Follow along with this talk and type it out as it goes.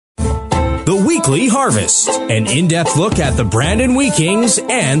The Weekly Harvest, an in-depth look at the Brandon Wheat Kings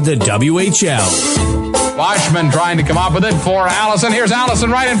and the WHL. Washman trying to come up with it for Allison. Here's Allison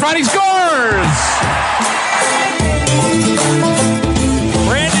right in front. He scores!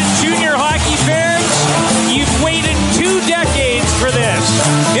 Brandon Junior Hockey fans, you've waited 2 decades for this.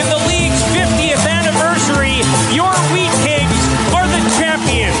 In the league's 50th anniversary, your Wheat Kings are the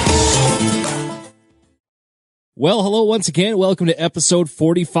champions. Well, hello once again. Welcome to episode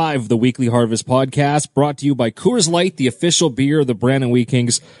 45 of the Weekly Harvest podcast, brought to you by Coors Light, the official beer of the Brandon Wheat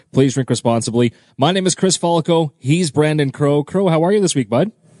Kings. Please drink responsibly. My name is Chris Falco. He's Brandon Crow. Crow, how are you this week,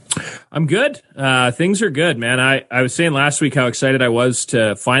 bud? I'm good. Things are good, man. I was saying last week how excited I was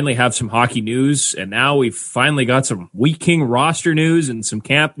to finally have some hockey news, and now we've finally got some Wheat King roster news and some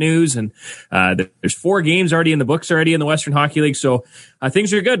camp news, and there's 4 games already in the books already in the Western Hockey League, so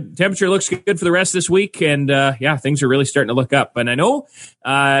things are good. Temperature looks good for the rest of this week, and things are really starting to look up. And I know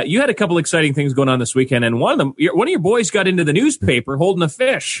you had a couple exciting things going on this weekend, and one of your boys got into the newspaper holding a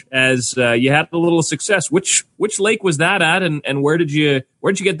fish as you had a little success. Which lake was that at, and where did you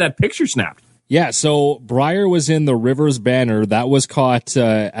get that picture snapped? Yeah, so Briar was in the Rivers banner. That was caught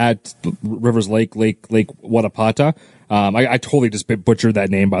at Rivers Lake Wattapata. I totally just butchered that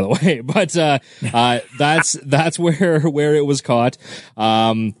name, by the way, but that's where it was caught.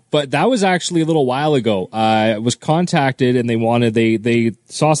 But that was actually a little while ago. I was contacted and they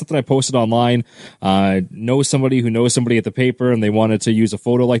saw something I posted online, know somebody who knows somebody at the paper, and they wanted to use a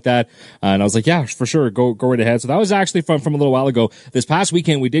photo like that. And I was like, yeah, for sure. Go right ahead. So that was actually from a little while ago. This past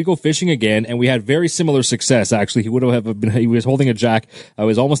weekend, we did go fishing again, and we had very similar success. Actually, he was holding a jack. It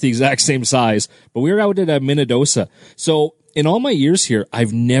was almost the exact same size, but we were out at Minnedosa. So in all my years here,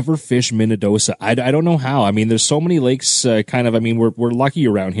 I've never fished Minnedosa. I don't know how. I mean, there's so many lakes, we're lucky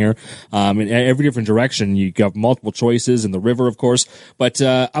around here. In every different direction, you got multiple choices in the river, of course. But,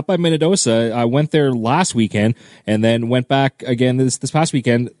 up by Minnedosa, I went there last weekend and then went back again this past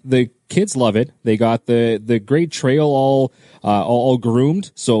weekend. The kids love it. They got the great trail all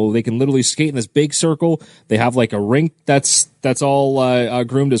groomed, so they can literally skate in this big circle. They have like a rink that's all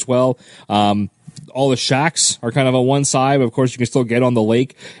groomed as well. All the shacks are kind of on one side, but of course you can still get on the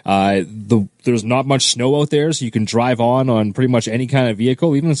lake. There's not much snow out there, so you can drive on pretty much any kind of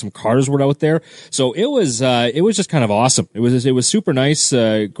vehicle. Even some cars were out there, so it was just kind of awesome. It was super nice,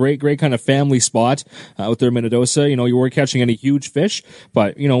 great kind of family spot out there in Minnedosa. You know, you weren't catching any huge fish,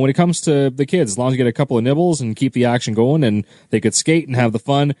 but you know, when it comes to the kids, as long as you get a couple of nibbles and keep the action going, and they could skate and have the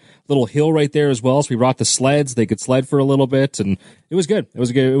fun. Little hill right there as well, so we brought the sleds. They could sled for a little bit, and it was good. It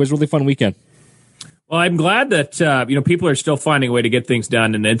was a really fun weekend. Well, I'm glad that people are still finding a way to get things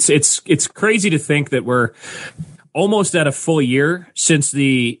done, and it's crazy to think that we're almost at a full year since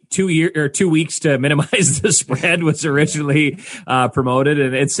the 2 weeks to minimize the spread was originally promoted,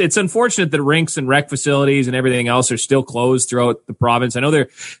 and it's unfortunate that rinks and rec facilities and everything else are still closed throughout the province. I know they're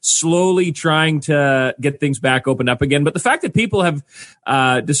slowly trying to get things back opened up again, but the fact that people have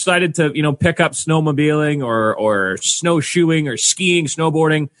decided to pick up snowmobiling or snowshoeing or skiing,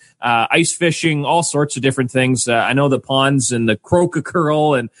 snowboarding, ice fishing, all sorts of different things. I know the ponds and the croca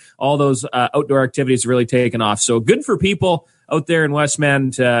curl and all those outdoor activities really taken off. So good for people out there in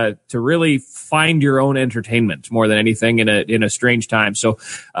Westman to really find your own entertainment more than anything in a strange time. So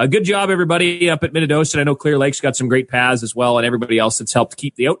good job, everybody up at Minnedosa. I know Clear Lake's got some great paths as well, and everybody else that's helped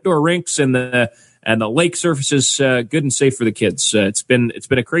keep the outdoor rinks and the lake surfaces good and safe for the kids. It's been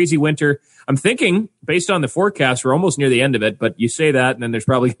a crazy winter. I'm thinking, based on the forecast, we're almost near the end of it, but you say that, and then there's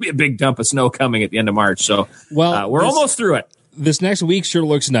probably going to be a big dump of snow coming at the end of March. So we're almost through it. This next week sure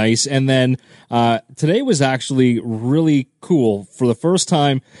looks nice. And then today was actually really cool. For the first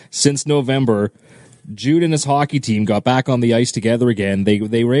time since November, Jude and his hockey team got back on the ice together again.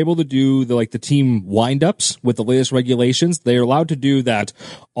 They were able to do the team wind-ups with the latest regulations. They're allowed to do that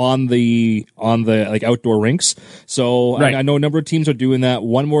on the outdoor rinks. So right. I know a number of teams are doing that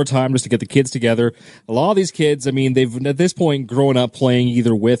one more time just to get the kids together. A lot of these kids, I mean, they've at this point grown up playing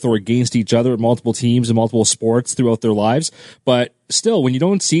either with or against each other at multiple teams and multiple sports throughout their lives. But still, when you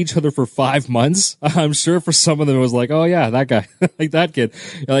don't see each other for 5 months, I'm sure for some of them it was like, oh yeah, that guy, like that kid.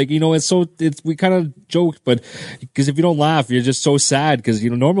 We kind of joked, but because if you don't laugh, you're just so sad because,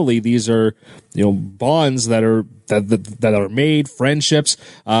 normally these are, bonds that are made, friendships.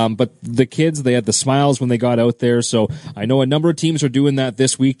 But the kids, they had the smiles when they got out there. So I know a number of teams are doing that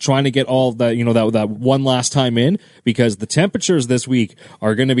this week, trying to get all that, that one last time in, because the temperatures this week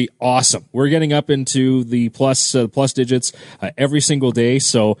are going to be awesome. We're getting up into the plus digits every single day.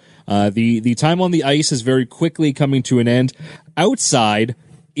 So the time on the ice is very quickly coming to an end. Outside,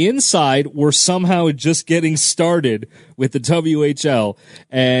 inside, we're somehow just getting started with the WHL.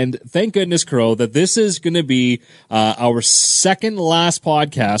 And thank goodness, Crow, that this is going to be our second last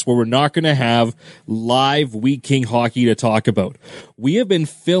podcast where we're not going to have live Wheat King hockey to talk about. We have been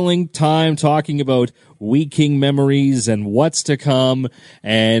filling time talking about Wheat King memories and what's to come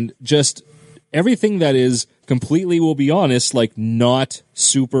and just everything that is completely, we'll be honest, like not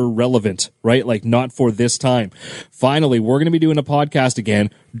super relevant, right? Like not for this time. Finally, we're going to be doing a podcast again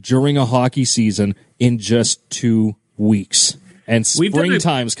during a hockey season in just 2 weeks. And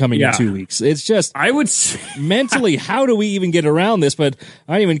springtime's coming in 2 weeks. It's just, I would mentally, how do we even get around this? But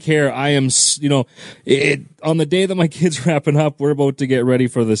I don't even care. I am, on the day that my kid's wrapping up, we're about to get ready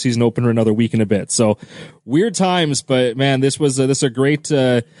for the season opener another week and a bit. So weird times, but man, this is a great,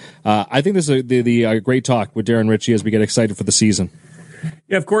 I think this is the great talk with Darren Ritchie as we get excited for the season.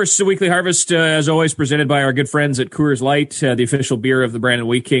 Yeah, of course, the Weekly Harvest, as always, presented by our good friends at Coors Light, the official beer of the Brandon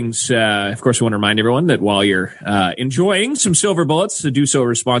Wheat Kings. Of course, we want to remind everyone that while you're enjoying some silver bullets, to do so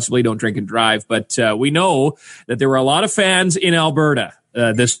responsibly, don't drink and drive. But we know that there were a lot of fans in Alberta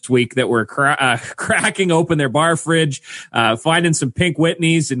this week that were cracking open their bar fridge, finding some Pink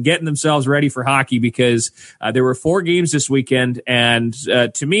Whitneys and getting themselves ready for hockey because there were 4 games this weekend. And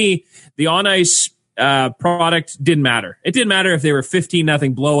to me, the on-ice product didn't matter. It didn't matter if they were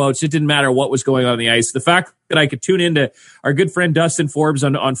 15-0 blowouts. It didn't matter what was going on the ice. The fact that I could tune into our good friend Dustin Forbes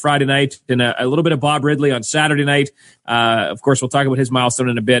on Friday night and a little bit of Bob Ridley on Saturday night. Of course, we'll talk about his milestone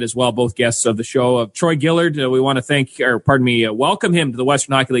in a bit as well. Both guests of the show. Of Troy Gillard, we want to welcome him to the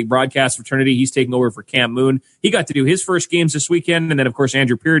Western Hockey League broadcast fraternity. He's taking over for Cam Moon. He got to do his first games this weekend. And then, of course,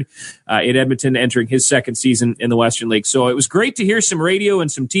 Andrew Peard in Edmonton entering his second season in the Western League. So it was great to hear some radio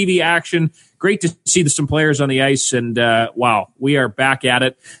and some TV action. Great to see some players on the ice. And wow, we are back at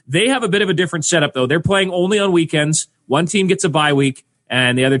it. They have a bit of a different setup, though. They're playing only on weekends. One team gets a bye week,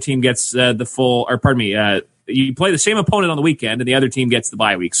 and the other team gets you play the same opponent on the weekend, and the other team gets the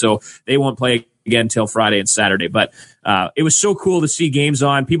bye week. So they won't play again until Friday and Saturday. But it was so cool to see games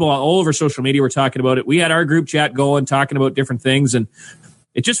on. People all over social media were talking about it. We had our group chat going, talking about different things, and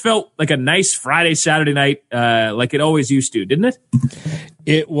it just felt like a nice Friday, Saturday night, like it always used to, didn't it?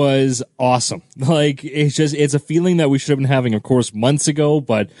 It was awesome. Like, it's a feeling that we should have been having, of course, months ago,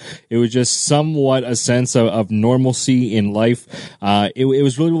 but it was just somewhat a sense of normalcy in life. It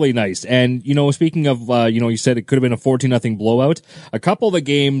was really, really nice. And, speaking of, you said it could have been a 14-0 blowout. A couple of the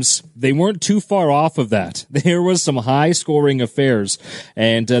games, they weren't too far off of that. There was some high scoring affairs.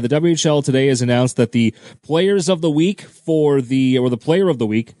 And, the WHL today has announced that the players of the week or the player of the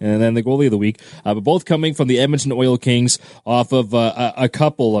week, and then the goalie of the week, but both coming from the Edmonton Oil Kings off of, a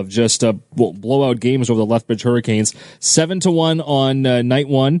couple of just blowout games over the Lethbridge Hurricanes. 7-1 on night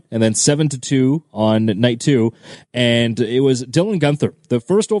 1, and then 7-2 on night 2. And it was Dylan Guenther, the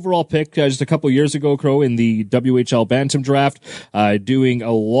first overall pick just a couple years ago, Crow, in the WHL Bantam draft, doing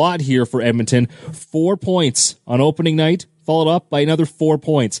a lot here for Edmonton. 4 points on opening night, followed up by another 4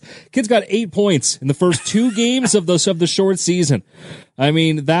 points. Kid's got 8 points in the first 2 games of the short season. I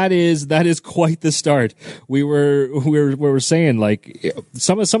mean, that is quite the start. We were saying, like,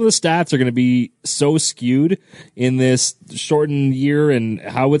 some of the stats are going to be so skewed in this shortened year and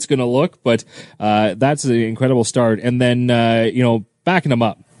how it's going to look, but that's an incredible start. And then backing him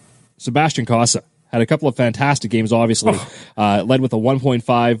up, Sebastian Cossa had a couple of fantastic games, obviously. Led with a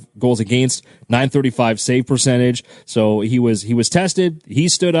 1.5 goals against, .935 save percentage. So he was tested. He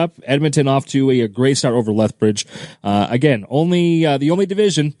stood up. Edmonton off to a great start over Lethbridge. Again, the only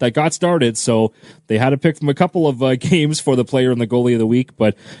division that got started. So they had to pick from a couple of games for the player and the goalie of the week,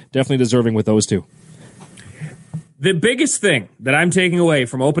 but definitely deserving with those two. The biggest thing that I'm taking away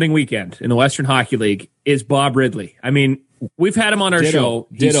from opening weekend in the Western Hockey League is Bob Ridley. I mean, we've had him on our show.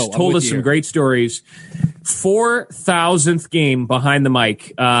 He's told us some great stories. 4,000th game behind the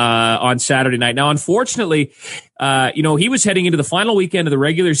mic on Saturday night. Now, unfortunately, he was heading into the final weekend of the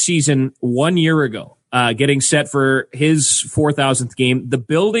regular season 1 year ago, getting set for his 4,000th game. The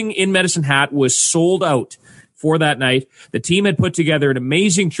building in Medicine Hat was sold out for that night. The team had put together an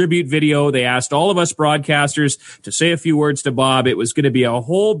amazing tribute video. They asked all of us broadcasters to say a few words to Bob. It was going to be a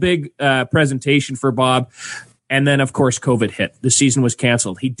whole big presentation for Bob. And then, of course, COVID hit. The season was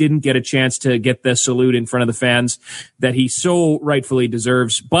canceled. He didn't get a chance to get the salute in front of the fans that he so rightfully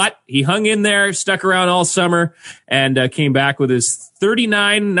deserves. But he hung in there, stuck around all summer, and came back with his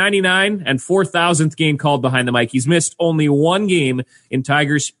 39-99 and 4,000th game called behind the mic. He's missed only one game in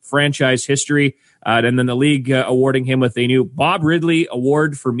Tigers franchise history. And then the league awarding him with a new Bob Ridley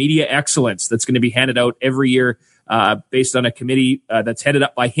Award for Media Excellence that's going to be handed out every year based on a committee that's headed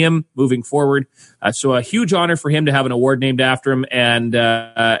up by him moving forward. So a huge honor for him to have an award named after him, and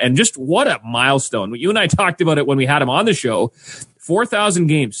just what a milestone. You and I talked about it when we had him on the show. 4,000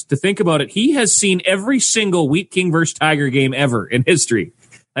 games. To think about it, he has seen every single Wheat King versus Tiger game ever in history.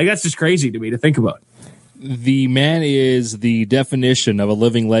 Like, that's just crazy to me to think about. The man is the definition of a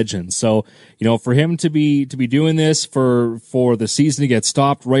living legend. So, for him to be doing this, for the season to get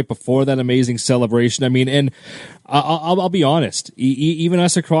stopped right before that amazing celebration. I mean, and I'll be honest, even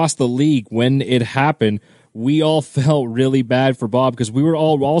us across the league, when it happened, we all felt really bad for Bob because we were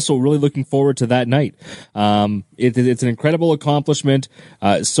all also really looking forward to that night. It's an incredible accomplishment.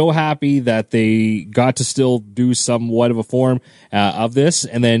 So happy that they got to still do somewhat of a form of this.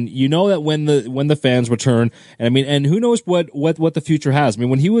 And then that when the fans return, and who knows what the future has. I mean,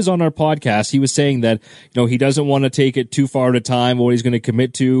 when he was on our podcast, he was saying that he doesn't want to take it too far at a time, what he's going to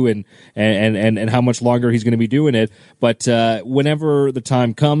commit to, and how much longer he's going to be doing it. But whenever the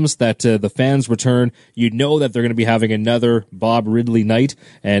time comes that the fans return, know that they're going to be having another Bob Ridley night,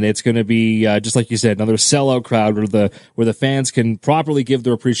 and it's going to be just like you said, another sellout crowd where the fans can properly give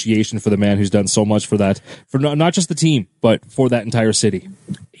their appreciation for the man who's done so much for not just the team, but for that entire city.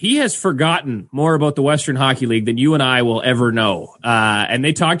 He has forgotten more about the Western Hockey League than you and I will ever know. And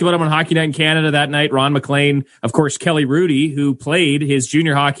they talked about him on Hockey Night in Canada that night. Ron McLean, of course, Kelly Rudy, who played his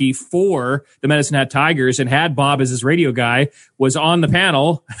junior hockey for the Medicine Hat Tigers and had Bob as his radio guy, was on the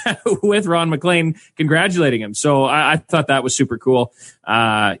panel with Ron McLean congratulating him. So I thought that was super cool.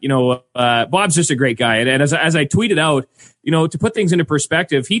 Bob's just a great guy. And as I tweeted out, to put things into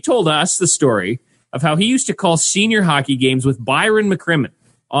perspective, he told us the story of how he used to call senior hockey games with Byron McCrimmon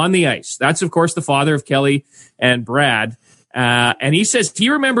on the ice. That's, of course, the father of Kelly and Brad. And he says he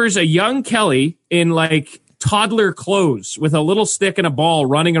remembers a young Kelly in toddler clothes with a little stick and a ball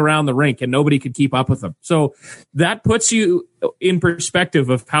running around the rink, and nobody could keep up with him. So that puts you in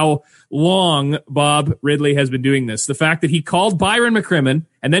perspective of how long Bob Ridley has been doing this. The fact that he called Byron McCrimmon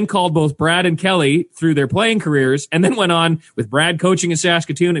and then called both Brad and Kelly through their playing careers, and then went on with Brad coaching in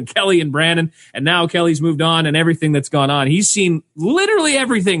Saskatoon and Kelly and Brandon, and now Kelly's moved on and everything that's gone on. He's seen literally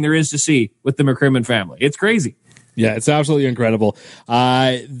everything there is to see with the McCrimmon family. It's crazy. Yeah, it's absolutely incredible.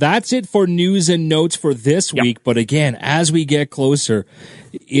 That's it for news and notes for this week. But again, as we get closer,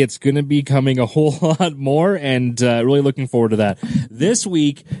 it's going to be coming a whole lot more, and really looking forward to that. This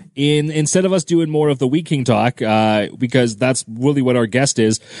week, instead of us doing more of the Wheat King talk, because that's really what our guest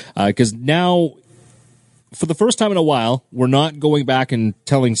is, because now, for the first time in a while, we're not going back and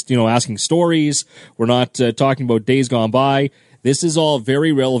asking stories. We're not talking about days gone by. This is all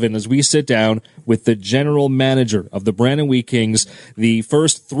very relevant as we sit down with the general manager of the Brandon Wheat Kings, the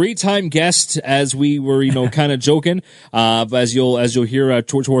first 3-time guest, as we were, kind of joking. As you'll hear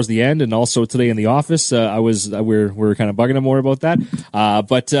towards the end, and also today in the office, we're kind of bugging him more about that.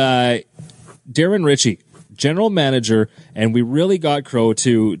 But Darren Ritchie, general manager, and we really got Crow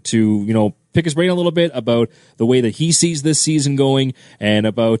to pick his brain a little bit about the way that he sees this season going, and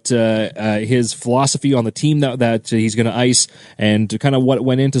about his philosophy on the team that he's going to ice, and kind of what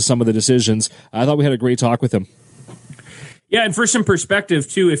went into some of the decisions. I thought we had a great talk with him. Yeah, and for some perspective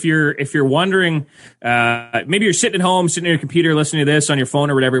too, if you're wondering, maybe you're sitting at home, sitting at your computer, listening to this on your phone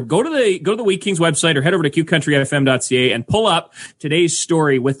or whatever, go to the Wheat Kings website or head over to qcountryfm.ca and pull up today's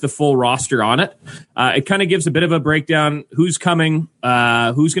story with the full roster on it. It kind of gives a bit of a breakdown: who's coming,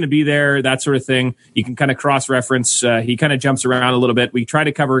 who's going to be there, that sort of thing. You can kind of cross-reference. He kind of jumps around a little bit. We try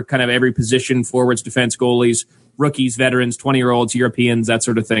to cover kind of every position: forwards, defense, goalies, rookies, veterans, 20-year-olds, Europeans, that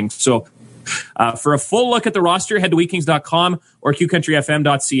sort of thing. So. For a full look at the roster, head to wheatkings.com or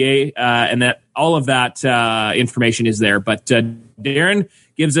qcountryfm.ca, and that all of that information is there. But Darren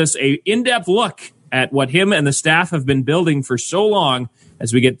gives us a in-depth look at what him and the staff have been building for so long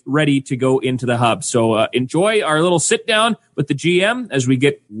as we get ready to go into the hub. So enjoy our little sit-down with the GM as we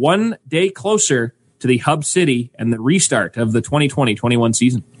get one day closer to the hub city and the restart of the 2020-21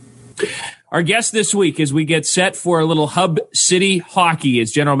 season. Our guest this week, as we get set for a little Hub City hockey,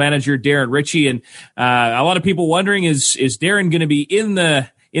 is General Manager Darren Ritchie. And a lot of people wondering, is Darren going to be in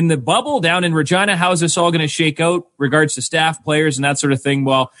the bubble down in Regina? How is this all going to shake out regards to staff, players, and that sort of thing?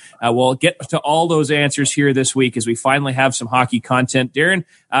 Well, we'll get to all those answers here this week as we finally have some hockey content. Darren,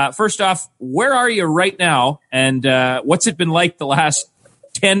 first off, where are you right now? And what's it been like the last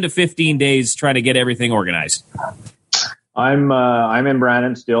 10 to 15 days trying to get everything organized? I'm in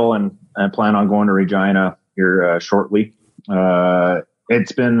Brandon still, and I plan on going to Regina here shortly.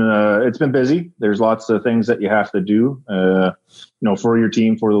 It's been busy. There's lots of things that you have to do, for your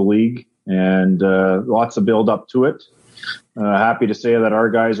team, for the league, and lots of build up to it. Happy to say that our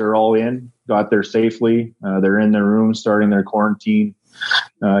guys are all in. got there safely. They're in their room starting their quarantine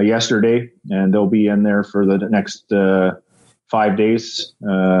yesterday, and they'll be in there for the next 5 days,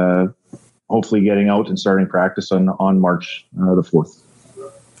 hopefully getting out and starting practice on March the 4th.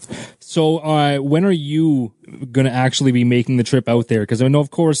 So when are you going to actually be making the trip out there? Because I know, of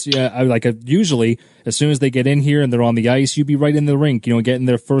course, usually as soon as they get in here and they're on the ice, you'd be right in the rink, getting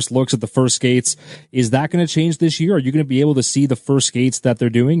their first looks at the first skates. Is that going to change this year? Are you going to be able to see the first skates that they're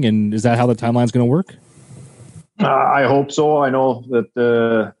doing? And is that how the timeline's going to work? I hope so. I know that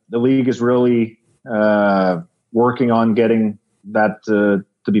the league is really working on getting that to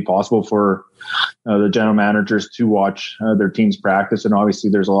be possible for the general managers to watch their teams practice. And obviously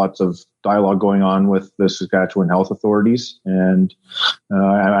there's lots of dialogue going on with the Saskatchewan health authorities. And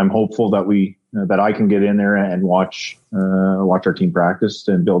I'm hopeful that I can get in there and watch our team practice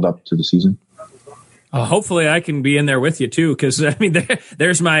and build up to the season. Hopefully I can be in there with you too, because I mean,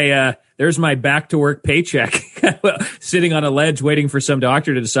 there's my back to work paycheck sitting on a ledge waiting for some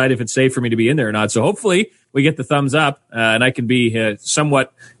doctor to decide if it's safe for me to be in there or not. So hopefully we get the thumbs up and I can be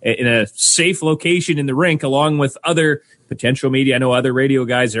somewhat in a safe location in the rink along with other potential media. I know other radio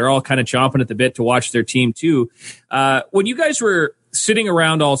guys, they're all kind of chomping at the bit to watch their team too. When you guys were sitting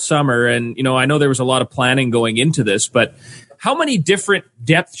around all summer, and I know there was a lot of planning going into this, but how many different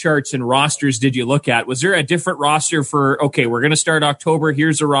depth charts and rosters did you look at? Was there a different roster for, okay, we're going to start October,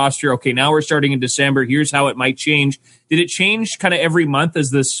 here's a roster, okay, now we're starting in December, here's how it might change? Did it change kind of every month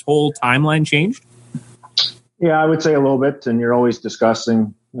as this whole timeline changed? Yeah, I would say a little bit, and you're always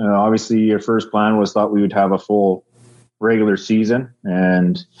discussing. Obviously, your first plan was thought we would have a full regular season,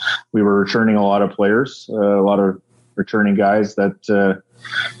 and we were returning a lot of players, a lot of returning guys that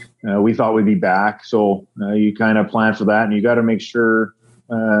we thought would be back. So you kind of plan for that, and you got to make sure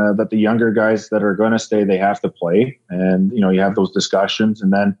that the younger guys that are going to stay, they have to play. And, you have those discussions.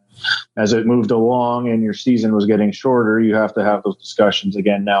 And then as it moved along and your season was getting shorter, you have to have those discussions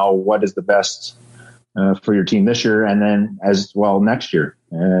again. Now, what is the best for your team this year? And then as well next year,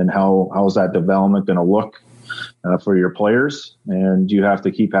 and how is that development going to look for your players? And you have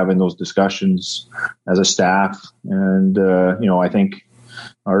to keep having those discussions as a staff. And, I think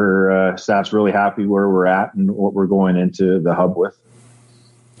our staff's really happy where we're at and what we're going into the hub with.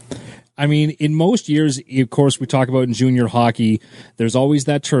 I mean, in most years, of course, we talk about in junior hockey, there's always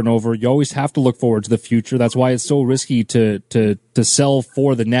that turnover. You always have to look forward to the future. That's why it's so risky to sell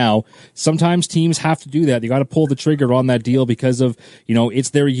for the now. Sometimes teams have to do that. You got to pull the trigger on that deal because of, it's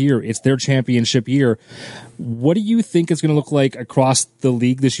their year. It's their championship year. What do you think it's going to look like across the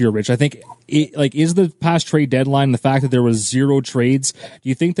league this year, Rich? I think is the past trade deadline, the fact that there was 0 trades, do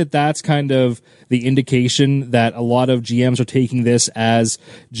you think that that's kind of the indication that a lot of GMs are taking this as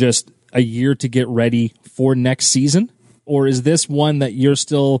just a year to get ready for next season? Or is this one that you're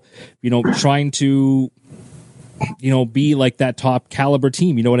still, trying to, be like that top caliber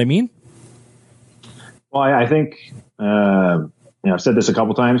team? You know what I mean? Well, I think, I've said this a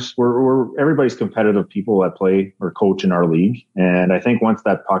couple times. We're everybody's competitive people that play or coach in our league. And I think once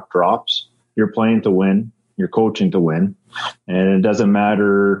that puck drops, you're playing to win, you're coaching to win. And it doesn't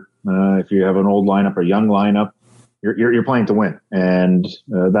matter if you have an old lineup or young lineup, you're playing to win. And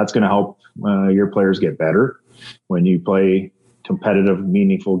that's going to help your players get better when you play competitive,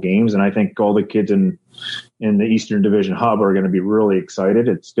 meaningful games. And I think all the kids in the Eastern Division hub are going to be really excited.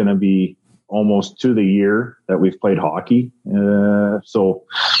 It's going to be almost to the year that we've played hockey. So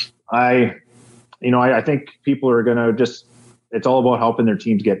I think people are going to it's all about helping their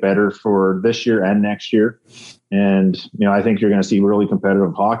teams get better for this year and next year. And, I think you're going to see really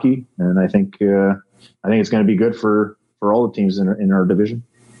competitive hockey. And I think it's going to be good for all the teams in our division.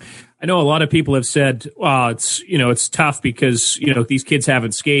 I know a lot of people have said, well, it's tough because, these kids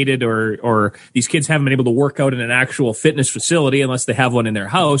haven't skated or these kids haven't been able to work out in an actual fitness facility unless they have one in their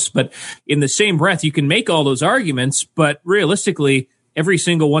house. But in the same breath, you can make all those arguments, but realistically, every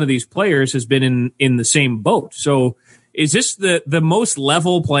single one of these players has been in the same boat. So is this the most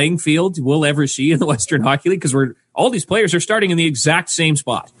level playing field we'll ever see in the Western Hockey League? Because all these players are starting in the exact same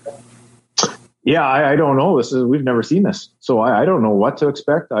spot. Yeah, I don't know. We've never seen this, so I don't know what to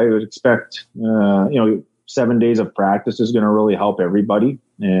expect. I would expect, 7 days of practice is going to really help everybody.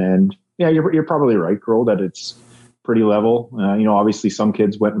 And yeah, you're probably right, Crow, that it's pretty level. Obviously some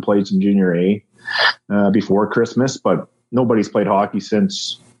kids went and played some junior A before Christmas, but nobody's played hockey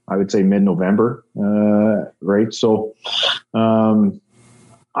since I would say mid-November, right? So it'll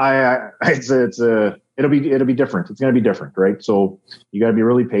be different. It's going to be different, right? So you got to be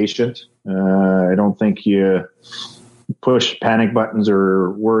really patient. I don't think you push panic buttons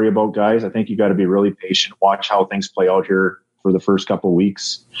or worry about guys. I think you got to be really patient, watch how things play out here for the first couple of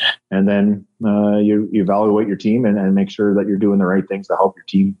weeks, and then you evaluate your team and make sure that you're doing the right things to help your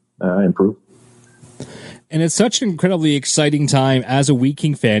team improve. And it's such an incredibly exciting time as a Wheat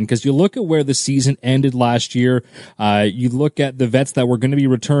King fan, because you look at where the season ended last year, you look at the vets that were going to be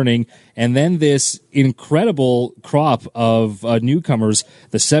returning, and then this incredible crop of newcomers,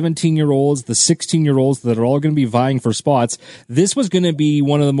 the 17-year-olds, the 16-year-olds that are all going to be vying for spots. This was going to be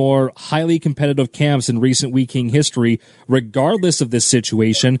one of the more highly competitive camps in recent Wheat King history, regardless of this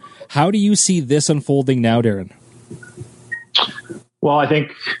situation. How do you see this unfolding now, Darren? Well, I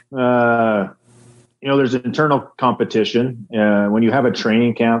think there's an internal competition. When you have a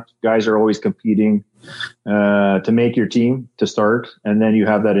training camp, guys are always competing to make your team to start. And then you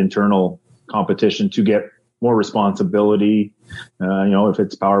have that internal competition to get more responsibility. If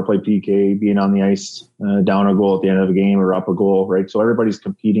it's power play, PK, being on the ice, down a goal at the end of the game or up a goal, right? So everybody's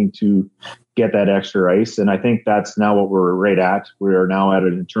competing to get that extra ice. And I think that's now what we're right at. We are now at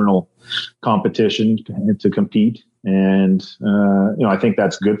an internal competition to compete. And, I think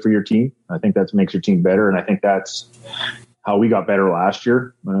that's good for your team. I think that makes your team better. And I think that's how we got better last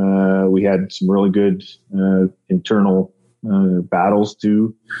year. We had some really good internal battles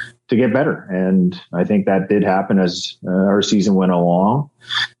to get better. And I think that did happen as our season went along.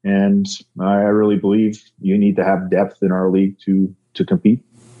 And I really believe you need to have depth in our league to compete.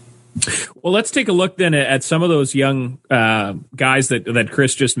 Well, let's take a look then at some of those young guys that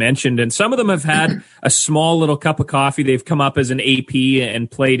Chris just mentioned. And some of them have had a small little cup of coffee. They've come up as an AP and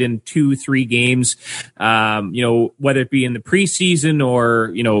played in 2-3 games, whether it be in the preseason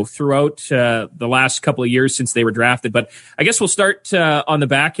or, throughout the last couple of years since they were drafted. But I guess we'll start on the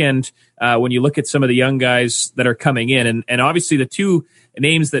back end when you look at some of the young guys that are coming in. And obviously the two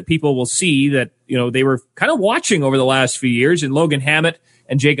names that people will see that, they were kind of watching over the last few years, and Logan Hammett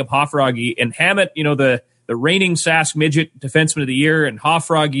and Jacob Hofragi. And Hammett, the reigning Sask Midget Defenseman of the Year, and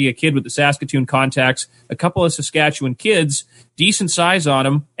Hofragi, a kid with the Saskatoon contacts, a couple of Saskatchewan kids, decent size on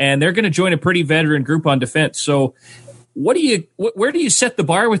them, and they're going to join a pretty veteran group on defense. So where do you set the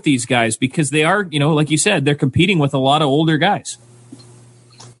bar with these guys? Because they are, like you said, they're competing with a lot of older guys.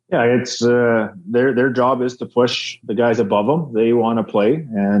 Yeah, it's their job is to push the guys above them. They want to play,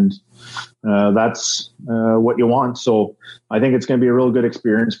 and that's what you want. So I think it's going to be a real good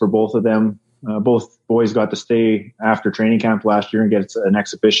experience for both of them. Both boys got to stay after training camp last year and get an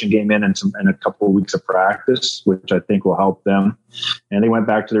exhibition game in and a couple of weeks of practice, which I think will help them. And they went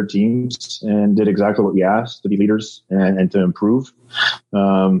back to their teams and did exactly what we asked, to be leaders and to improve.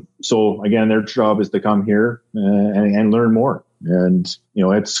 So again, their job is to come here and learn more. And,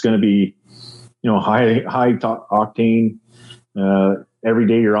 it's going to be, high octane, every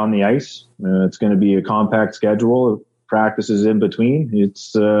day you're on the ice. It's going to be a compact schedule, practices in between.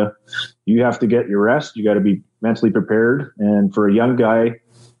 It's, you have to get your rest. You got to be mentally prepared. And for a young guy,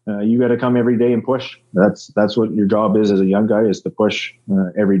 you got to come every day and push. That's what your job is as a young guy, is to push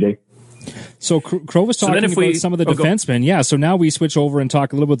every day. So Crow was talking about some of the defensemen. Yeah, so now we switch over and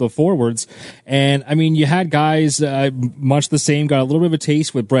talk a little bit about the forwards. And, you had guys much the same, got a little bit of a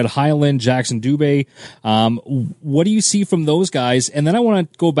taste with Brett Hyland, Jackson Dubé. What do you see from those guys? And then I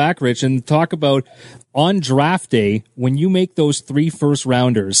want to go back, Rich, and talk about on draft day, when you make those 3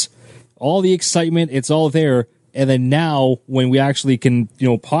 first-rounders, all the excitement, it's all there. And then now, when we actually can,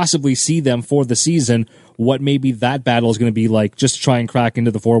 possibly see them for the season, what maybe that battle is going to be like, just to try and crack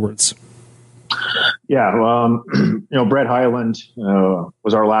into the forwards. Yeah, Brett Hyland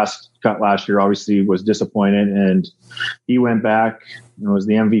was our last cut last year. Obviously, was disappointed, and he went back. Was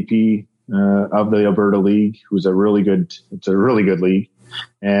the MVP of the Alberta League. It's a really good league,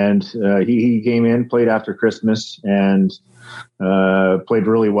 and he came in, played after Christmas, and played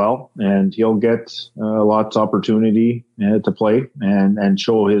really well. And he'll get lots of opportunity to play and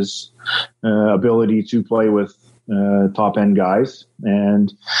show his ability to play with top end guys.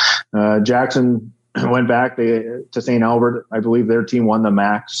 And Jackson went back to St. Albert. I believe their team won the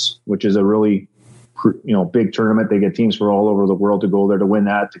Max, which is a really big tournament. They get teams from all over the world to go there to win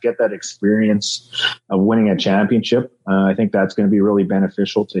that, to get that experience of winning a championship. I think that's going to be really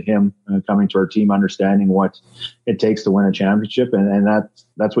beneficial to him coming to our team, understanding what it takes to win a championship. And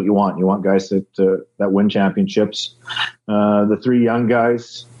that's what you want. You want guys that win championships. The 3 young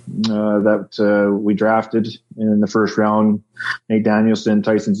guys that we drafted in the first round, Nate Danielson,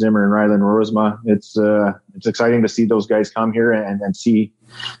 Tyson Zimmer, and Rylan Rosma. It's exciting to see those guys come here and see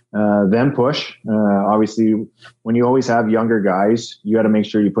them push. Obviously, when you always have younger guys, you got to make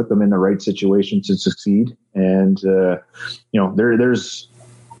sure you put them in the right situation to succeed. And there's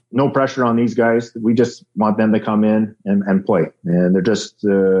no pressure on these guys. We just want them to come in and play. And they're just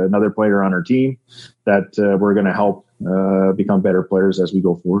another player on our team that we're going to help become better players as we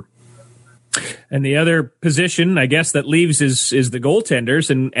go forward. And the other position, I guess, that leaves is the goaltenders.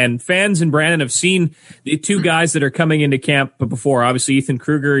 And fans in Brandon have seen the two guys that are coming into camp before. Obviously, Ethan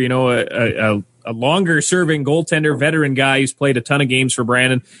Kruger, a longer-serving goaltender, veteran guy who's played a ton of games for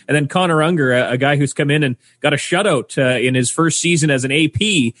Brandon. And then Connor Unger, a guy who's come in and got a shutout in his first season as an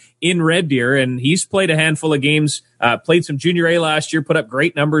AP in Red Deer. And he's played a handful of games, played some Junior A last year, put up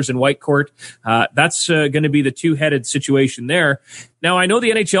great numbers in Whitecourt. That's going to be the two-headed situation there. Now, I know the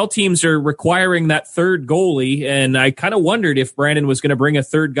NHL teams are requiring that third goalie, and I kind of wondered if Brandon was going to bring a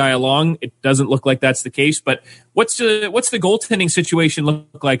third guy along. It doesn't look like that's the case, but what's the goaltending situation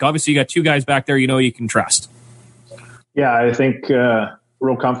look like? Obviously, you got two guys back there you can trust. Yeah, I think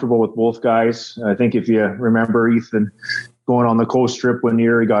real comfortable with both guys. I think if you remember Ethan going on the coast trip when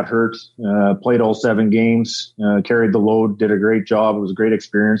Yuri got hurt, played all 7 games, carried the load, did a great job. It was a great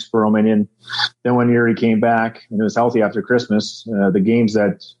experience for him. And then when Yuri came back and was healthy after Christmas, the games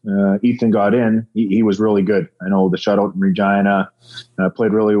that Ethan got in, he was really good. I know the shutout in Regina,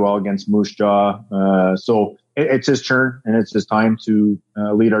 played really well against Moose Jaw. So it's his turn and it's his time to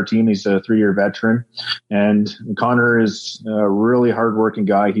lead our team. He's a 3-year veteran, and Connor is a really hardworking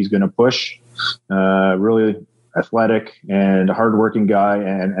guy. He's going to push, really athletic and a hardworking guy,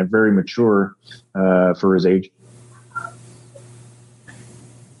 and very mature for his age.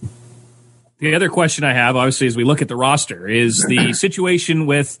 The other question I have, obviously, as we look at the roster, is the situation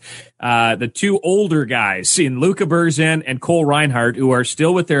with the two older guys in Luca Burzan and Cole Reinhardt, who are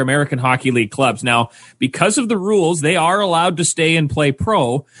still with their American Hockey League clubs. Now, because of the rules, they are allowed to stay and play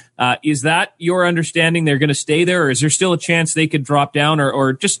pro. Is that your understanding? They're going to stay there, or is there still a chance they could drop down,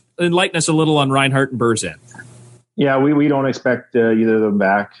 or just enlighten us a little on Reinhardt and Burzan? Yeah, we don't expect either of them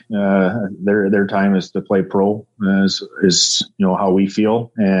back. Their time is to play pro, is how we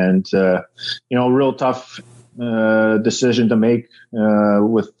feel, and real tough decision to make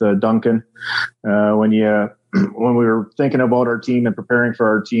with Duncan. When we were thinking about our team and preparing for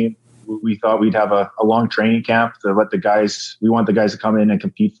our team, we thought we'd have a long training camp to let the guys. We want the guys to come in and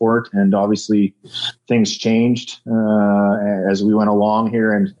compete for it, and obviously things changed as we went along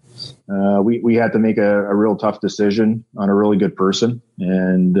here, and we had to make a real tough decision on a really good person,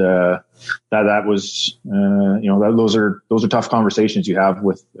 and that was those are tough conversations you have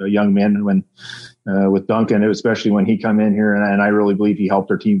with young men. When with Duncan, especially when he come in here, and I really believe he helped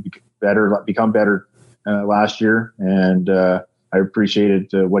our team become better last year, and I appreciated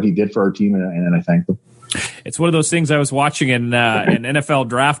what he did for our team, and I thank him. It's one of those things. I was watching an NFL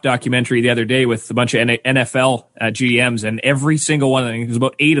draft documentary the other day with a bunch of NFL GMs, and every single one of them, there's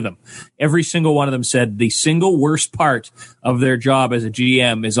about 8 of them, every single one of them said the single worst part of their job as a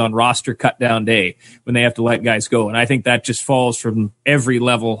GM is on roster cut down day when they have to let guys go. And I think that just falls from every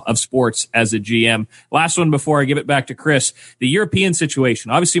level of sports as a GM. Last one before I give it back to Chris, the European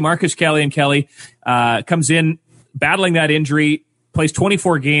situation. Obviously, Marcus Kelly comes in battling that injury, plays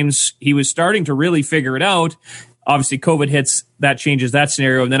 24 games. He was starting to really figure it out. Obviously, COVID hits, that changes that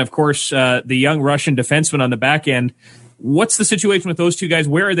scenario. And then, of course, the young Russian defenseman on the back end. What's the situation with those two guys?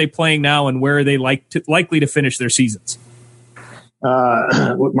 Where are they playing now, and where are they likely to finish their seasons?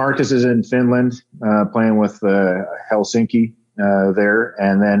 Marcus is in Finland, playing with Helsinki there.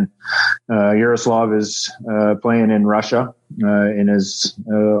 And then Yaroslav is playing in Russia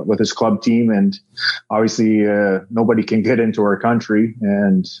with his club team. And obviously nobody can get into our country,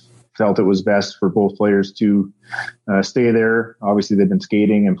 and felt it was best for both players to stay there. Obviously they've been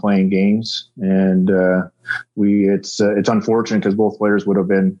skating and playing games, and it's unfortunate because both players would have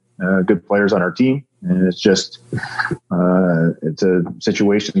been good players on our team. And it's just it's a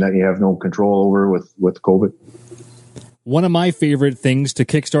situation that you have no control over with COVID. One of my favorite things to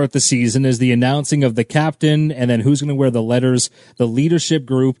kickstart the season is the announcing of the captain, and then who's going to wear the letters, the leadership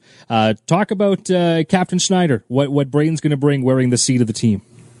group. Talk about Captain Schneider, what Braden's going to bring wearing the seat of the team.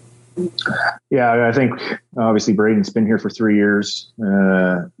 Yeah, I think obviously Braden's been here for 4 years as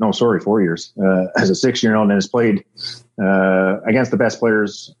a 6-year-old, and has played against the best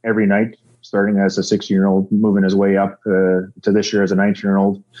players every night, starting as a 6-year-old, moving his way up to this year as a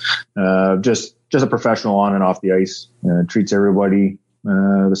 19-year-old. Just a professional on and off the ice, treats everybody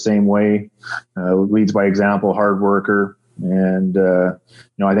the same way, leads by example, hard worker. And,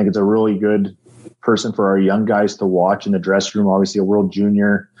 I think it's a really good person for our young guys to watch in the dressing room. Obviously a world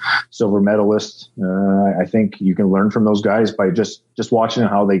junior silver medalist. I think you can learn from those guys by just watching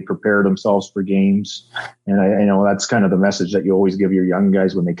how they prepare themselves for games. And I know that's kind of the message that you always give your young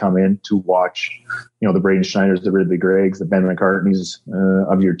guys when they come in to watch, the Braden Schneiders, the Ridley Greggs, the Ben McCartneys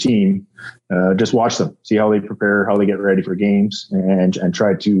of your team. Just watch them, see how they prepare, how they get ready for games, and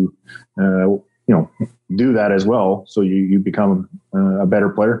try to do that as well. So you become a better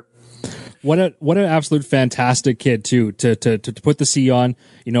player. What an absolute fantastic kid too to put the C on.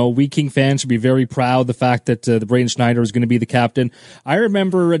 We King fans should be very proud of the fact that the Braden Schneider is going to be the captain. I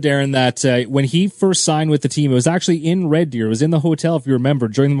remember, Darren, that when he first signed with the team, it was actually in Red Deer. It was in the hotel, if you remember,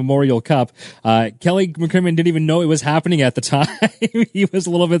 during the Memorial Cup. Kelly McCrimmon didn't even know it was happening at the time. He was a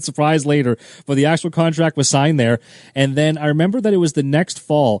little bit surprised later, but the actual contract was signed there. And then I remember that it was the next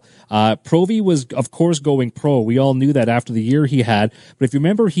fall. Provy was, of course, going pro. We all knew that after the year he had. But if you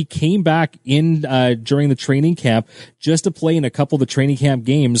remember, he came back in during the training camp just to play in a couple of the training camp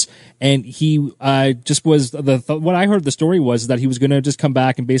games, and he just was what I heard the story was that he was going to just come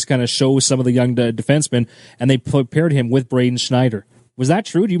back and basically kind of show some of the young defensemen, and they paired him with Braden Schneider. Was that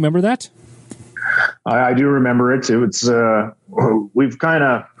true? Do you remember that? I do remember it. It's we've kind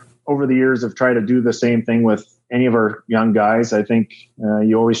of over the years have tried to do the same thing with any of our young guys. I think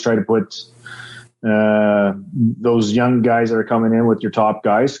you always try to put those young guys that are coming in with your top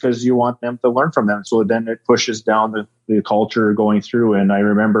guys because you want them to learn from them. So then it pushes down the culture going through. And I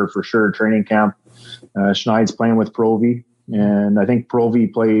remember for sure training camp, Schneid's playing with Provy, and I think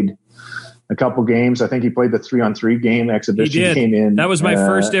Provy played a couple games. I think he played the 3-on-3 game exhibition. Came in. That was my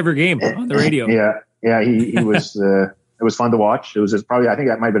first ever game on the radio. Yeah. He was. It was fun to watch. It was probably, I think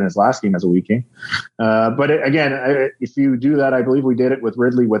that might have been his last game as a Wheat King. But if you do that, I believe we did it with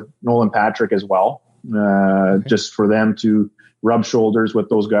Ridley, with Nolan Patrick as well, just for them to rub shoulders with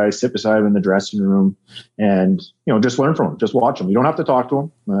those guys, sit beside them in the dressing room, and just learn from them. Just watch them. You don't have to talk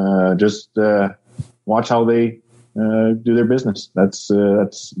to them. Just watch how they do their business.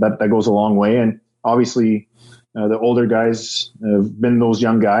 That goes a long way. And obviously, the older guys have been those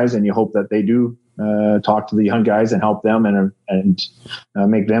young guys, and you hope that they do talk to the young guys and help them and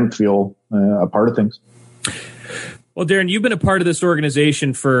make them feel a part of things. Well, Darren, you've been a part of this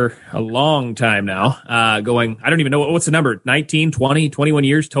organization for a long time now, going, I don't even know, what's the number, 19, 20, 21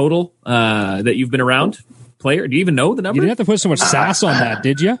 years total that you've been around player? Do you even know the number? You didn't have to put so much sass on that,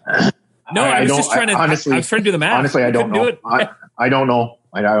 did you? No, I was just trying to, honestly, I was trying to do the math. Honestly, I don't know. I don't know.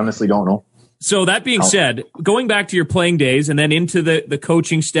 I honestly don't know. So that being said, going back to your playing days and then into the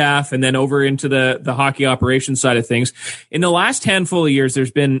coaching staff and then over into the hockey operations side of things, in the last handful of years,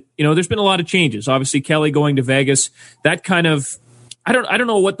 there's been a lot of changes. Obviously, Kelly going to Vegas, that kind of, I don't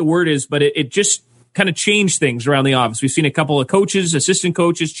know what the word is, but it just kind of changed things around the office. We've seen a couple of coaches, assistant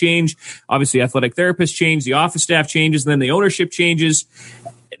coaches change. Obviously, athletic therapists change, the office staff changes, and then the ownership changes.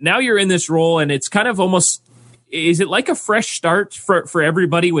 Now you're in this role, and it's kind of almost, is it like a fresh start for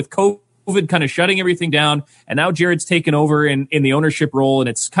everybody with COVID kind of shutting everything down, and now Jared's taken over in the ownership role, and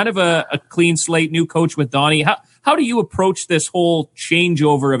it's kind of a clean slate, new coach with Donnie. How do you approach this whole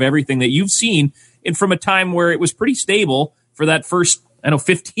changeover of everything that you've seen from a time where it was pretty stable for that first,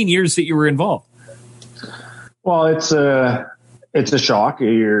 15 years that you were involved? Well, it's a shock.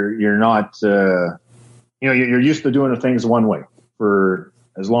 You're not, you're used to doing things one way for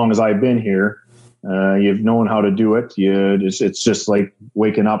as long as I've been here. You've known how to do it. It's just like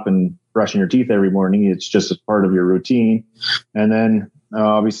waking up and brushing your teeth every morning. It's just a part of your routine. And then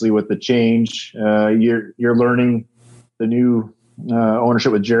obviously with the change, you're learning the new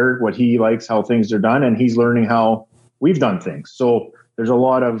ownership with Jared, what he likes, how things are done, and he's learning how we've done things. So there's a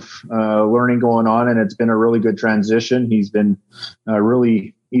lot of learning going on, and it's been a really good transition. He's been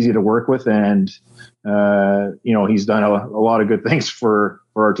really easy to work with, and he's done a lot of good things for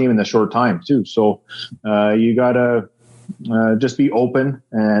our team in the short time too. So you gotta just be open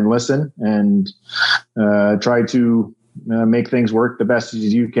and listen and try to make things work the best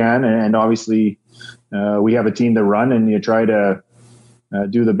as you can. And obviously we have a team to run, and you try to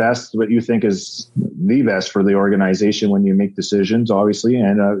do the best, what you think is the best for the organization when you make decisions, obviously.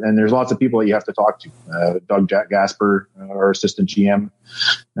 And there's lots of people that you have to talk to. Doug Gasper, our assistant GM,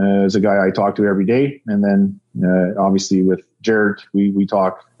 is a guy I talk to every day. And then obviously with Jared, we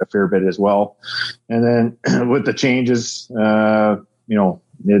talk a fair bit as well. And then with the changes,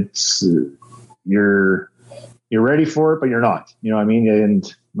 it's you're ready for it, but you're not. You know what I mean?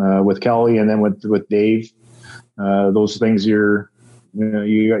 And with Kelly, and then with Dave, those things you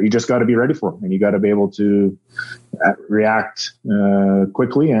just got to be ready for them, and you got to be able to react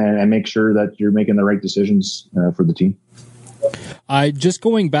quickly and make sure that you're making the right decisions for the team. Just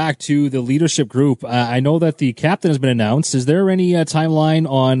going back to the leadership group, I know that the captain has been announced. Is there any timeline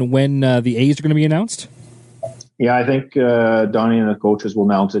on when the A's are going to be announced? Yeah, I think Donnie and the coaches will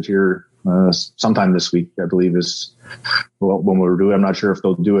announce it here sometime this week, I believe, is when we'll do it. I'm not sure if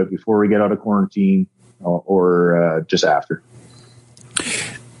they'll do it before we get out of quarantine or just after.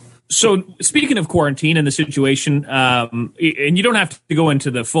 So speaking of quarantine and the situation, and you don't have to go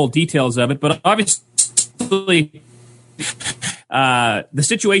into the full details of it, but obviously the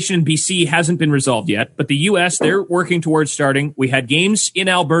situation in BC hasn't been resolved yet, but the U.S., they're working towards starting. We had games in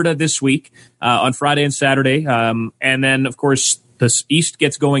Alberta this week on Friday and Saturday. And then, of course, the East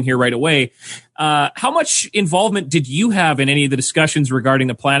gets going here right away. How much involvement did you have in any of the discussions regarding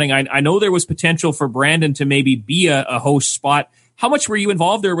the planning? I know there was potential for Brandon to maybe be a host spot. How much were you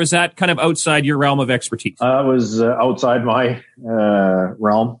involved, or was that kind of outside your realm of expertise? It was outside my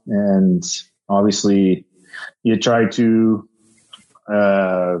realm, and obviously you try to,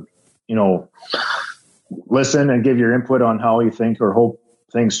 listen and give your input on how you think or hope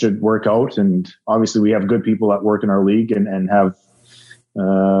things should work out. And obviously we have good people that work in our league and have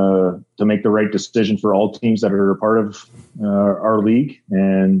to make the right decision for all teams that are a part of our league.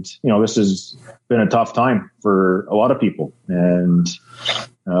 And, this has been a tough time for a lot of people. And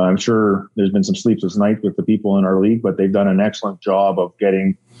I'm sure there's been some sleepless nights with the people in our league, but they've done an excellent job of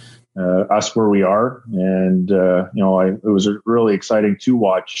getting us where we are. And, it was really exciting to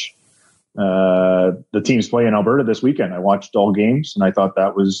watch the teams play in Alberta this weekend. I watched all games, and I thought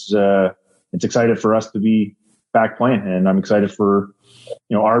that was, it's excited for us to be back playing. And I'm excited for,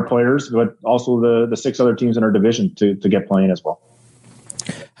 our players, but also the 6 other teams in our division to get playing as well.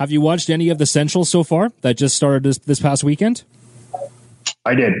 Have you watched any of the Central so far that just started this past weekend?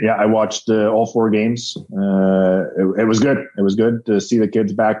 I did. Yeah, I watched all 4 games. It was good. It was good to see the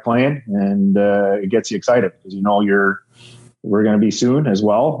kids back playing, and it gets you excited because we're going to be soon as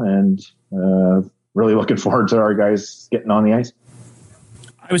well, and really looking forward to our guys getting on the ice.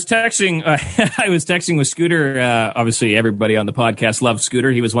 I was texting with Scooter. Obviously, everybody on the podcast loved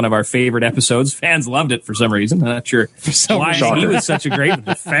Scooter. He was one of our favorite episodes. Fans loved it for some reason. I'm not sure why he was such a great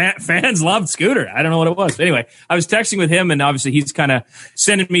fans loved Scooter. I don't know what it was. But anyway, I was texting with him, and obviously he's kind of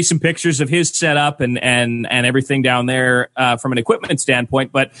sending me some pictures of his setup and everything down there from an equipment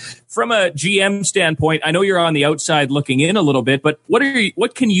standpoint. But from a GM standpoint, I know you're on the outside looking in a little bit. But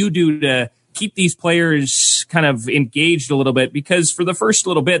what can you do to keep these players kind of engaged a little bit? Because for the first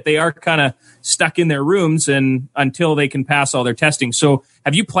little bit, they are kind of stuck in their rooms and until they can pass all their testing. So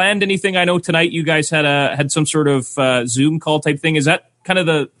have you planned anything? I know tonight you guys had some sort of Zoom call type thing. Is that kind of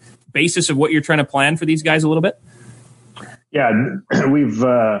the basis of what you're trying to plan for these guys a little bit? Yeah, we've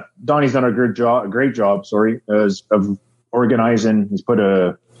Donnie's done a great job, of organizing. He's put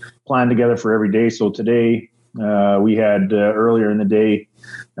a plan together for every day. So today we had earlier in the day,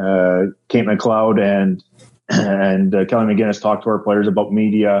 Kate McLeod and Kelly McGinnis talked to our players about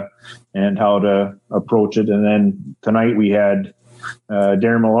media and how to approach it. And then tonight we had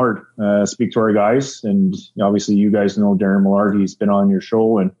Darren Millard speak to our guys. And obviously you guys know Darren Millard. He's been on your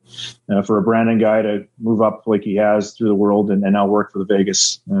show. And for a Brandon guy to move up like he has through the world and now work for the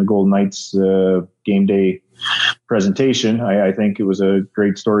Vegas Golden Knights game day presentation, I think it was a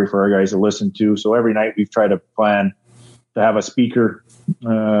great story for our guys to listen to. So every night we've tried to plan to have a speaker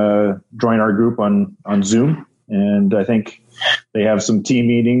join our group on Zoom. And I think they have some team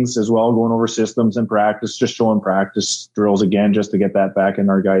meetings as well, going over systems and practice, just showing practice drills again, just to get that back in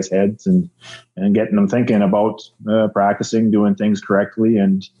our guys' heads and getting them thinking about practicing, doing things correctly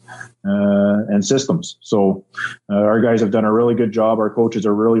and systems. So our guys have done a really good job. Our coaches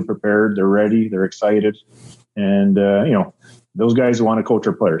are really prepared. They're ready. They're excited. And, those guys want to coach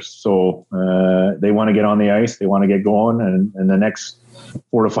our players. So they want to get on the ice. They want to get going. And the next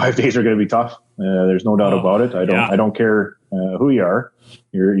 4 to 5 days are going to be tough. There's no doubt about it. I don't care who you are.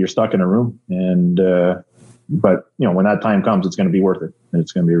 You're stuck in a room. And but when that time comes, it's going to be worth it.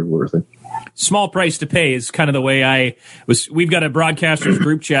 It's going to be worth it. Small price to pay is kind of the way I was. We've got a broadcasters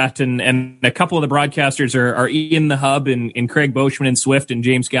group chat, and a couple of the broadcasters are in the hub, and Craig Boschman and Swift and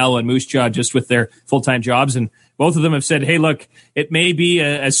James Gallo and Moose Jaw just with their full-time jobs. And both of them have said, hey, look, it may be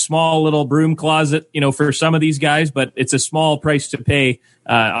a small little broom closet, for some of these guys, but it's a small price to pay.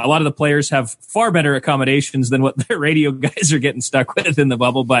 A lot of the players have far better accommodations than what their radio guys are getting stuck with in the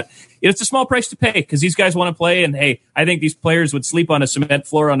bubble, but it's a small price to pay because these guys want to play. And hey, I think these players would sleep on a cement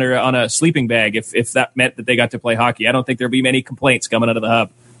floor on a sleeping bag if that meant that they got to play hockey. I don't think there'll be many complaints coming out of the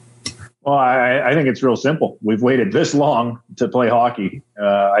hub. Well, I think it's real simple. We've waited this long to play hockey.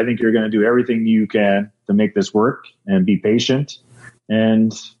 I think you're going to do everything you can to make this work and be patient.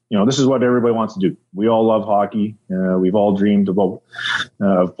 And, this is what everybody wants to do. We all love hockey. We've all dreamed about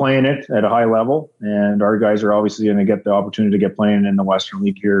playing it at a high level. And our guys are obviously going to get the opportunity to get playing in the Western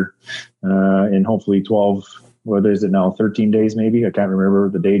League here in hopefully 12, what is it now, 13 days maybe? I can't remember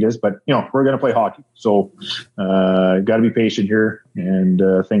what the date is. But, we're going to play hockey. So got to be patient here and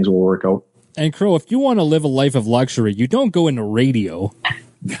things will work out. And Crow, if you want to live a life of luxury, you don't go into radio.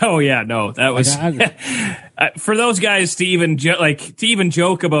 Oh yeah, no, that was for those guys to even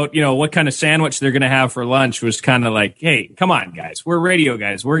joke about, you know, what kind of sandwich they're going to have for lunch was kind of like, hey, come on, guys, we're radio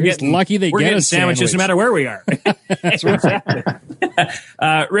guys, we're getting lucky we're getting sandwiches no matter where we are. That's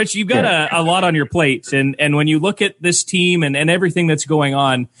right. Rich, you've got a lot on your plate, and when you look at this team and everything that's going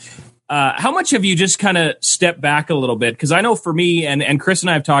on, how much have you just kind of stepped back a little bit? Because I know for me, and Chris and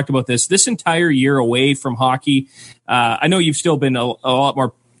I have talked about this entire year away from hockey. I know you've still been a lot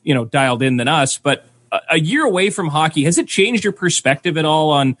more, you know, dialed in than us, but a year away from hockey, has it changed your perspective at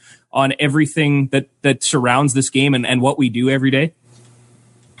all on everything that surrounds this game and what we do every day?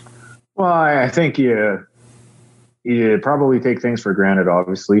 Well, I think you probably take things for granted,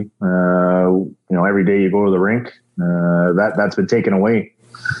 obviously. You know, every day you go to the rink, that's been taken away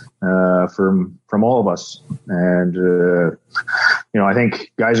from all of us. And, you know, I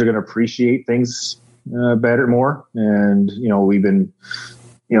think guys are going to appreciate things better, more. And, you know, we've been,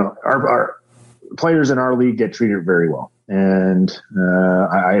 you know, our players in our league get treated very well. And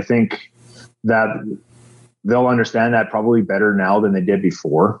I think that they'll understand that probably better now than they did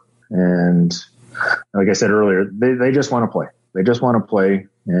before. And like I said earlier, they just want to play. They just want to play.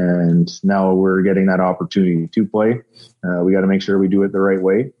 And now we're getting that opportunity to play. We got to make sure we do it the right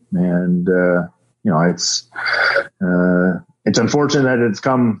way. And, you know, it's unfortunate that it's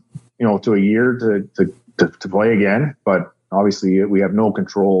come, you know, to a year to play again, but obviously we have no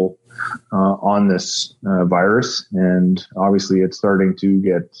control on this virus, and obviously it's starting to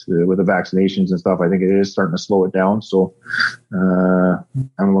get with the vaccinations and stuff. I think it is starting to slow it down. So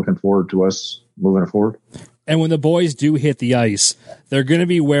I'm looking forward to us moving forward. And when the boys do hit the ice, they're going to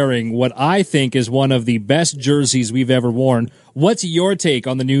be wearing what I think is one of the best jerseys we've ever worn. What's your take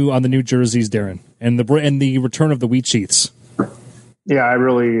on the new jerseys, Darren, and the return of the Wheat Sheaths? Yeah, I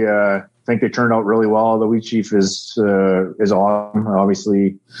really think they turned out really well. The Wheat Sheath is awesome.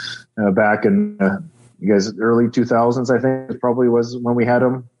 Obviously, back in early 2000s, I think it probably was when we had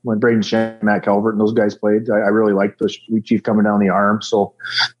them, when Braden Shen, Matt Calvert, and those guys played. I really liked the Wheat Sheath coming down the arm. So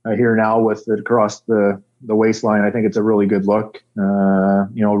here now with it across the waistline, I think it's a really good look. You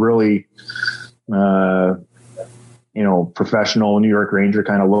know, really, you know, professional New York Ranger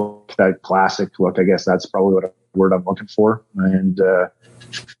kind of look, that classic look. I guess that's probably what word I'm looking for. And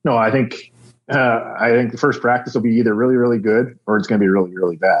no, I think the first practice will be either really, really good or it's going to be really,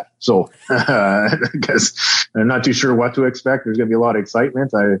 really bad. So because I'm not too sure what to expect. There's going to be a lot of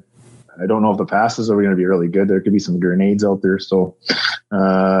excitement. I don't know if the passes are going to be really good. There could be some grenades out there. So,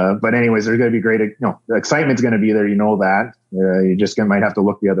 but anyways, there's going to be great. You know, the excitement's going to be there. You know that. You just might have to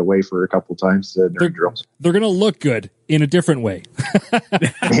look the other way for a couple times during drills. They're going to look good in a different way.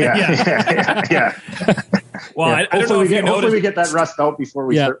 Yeah. Well, yeah. I don't know if you noticed. Hopefully we get that rust out before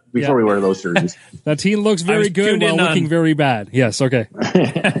we we wear those jerseys. That team looks very good while looking very bad. Yes, okay.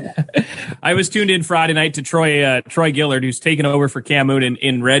 I was tuned in Friday night to Troy Gillard, who's taken over for Cam Moon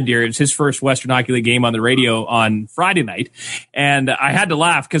in Red Deer. It's his first Western Hockey League game on the radio on Friday night. And I had to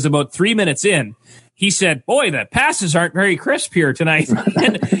laugh because about 3 minutes in, he said, boy, the passes aren't very crisp here tonight.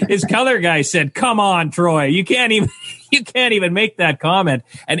 And his color guy said, come on, Troy, you can't even make that comment.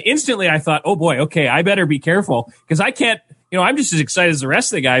 And instantly I thought, oh boy, okay, I better be careful because I can't, you know, I'm just as excited as the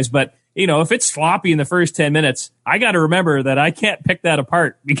rest of the guys, but you know, if it's sloppy in the first 10 minutes, I got to remember that I can't pick that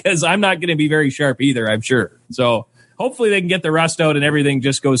apart because I'm not going to be very sharp either, I'm sure. So hopefully they can get the rust out and everything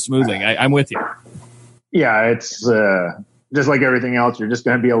just goes smoothly. I'm with you. Yeah, it's just like everything else. You're just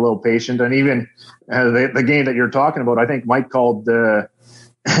going to be a little patient. And even the game that you're talking about, I think Mike called Cam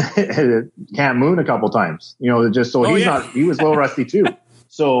Moon a couple times, you know, just so he was a little rusty too.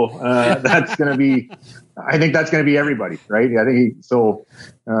 So that's going to be, I think that's going to be everybody, right? I think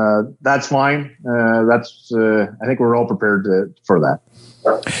that's fine. I think we're all prepared for that.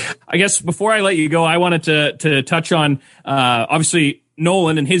 I guess before I let you go, I wanted to touch on obviously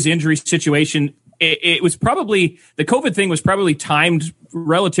Nolan and his injury situation. It was probably, the COVID thing was probably timed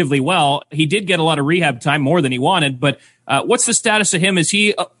relatively well. He did get a lot of rehab time, more than he wanted, but what's the status of him? Is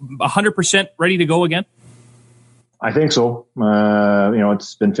he 100% ready to go again? I think so. You know,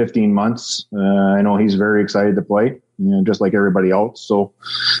 it's been 15 months. I know he's very excited to play, you know, just like everybody else. So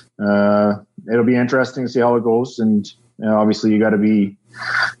it'll be interesting to see how it goes. And obviously you got to be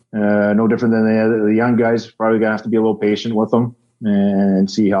no different than the young guys. Probably going to have to be a little patient with them and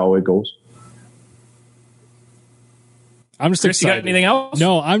see how it goes. I'm just excited. You got anything else?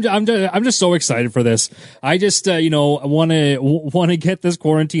 No, I'm just so excited for this. I just want to get this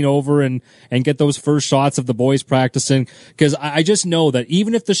quarantine over and get those first shots of the boys practicing, because I just know that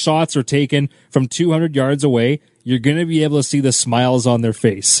even if the shots are taken from 200 yards away, you're going to be able to see the smiles on their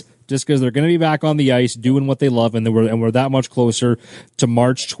face just because they're going to be back on the ice doing what they love, and we're that much closer to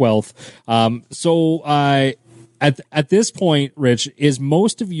March 12th. At this point, Rich, is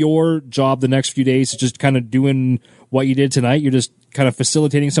most of your job the next few days just kind of doing what you did tonight? You're just kind of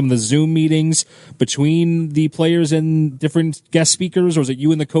facilitating some of the Zoom meetings between the players and different guest speakers, or is it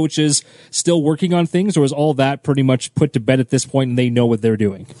you and the coaches still working on things, or is all that pretty much put to bed at this point and they know what they're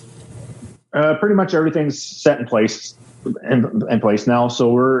doing? Pretty much everything's set in place now.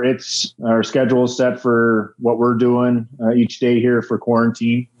 So our schedule is set for what we're doing each day here for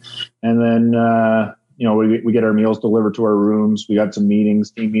quarantine, and then we get our meals delivered to our rooms. We got some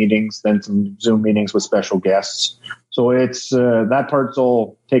meetings, team meetings, then some Zoom meetings with special guests. So it's that part's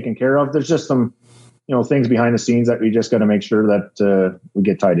all taken care of. There's just some things behind the scenes that we just got to make sure that we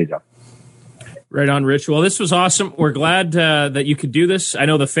get tidied up. Right on, Rich. Well, this was awesome. We're glad that you could do this. I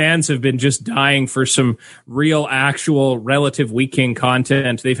know the fans have been just dying for some real, actual, relative Wheat King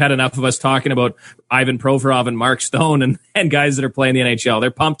content. They've had enough of us talking about Ivan Provorov and Mark Stone and guys that are playing the NHL.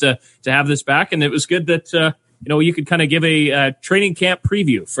 They're pumped to have this back, and it was good that you could kind of give a training camp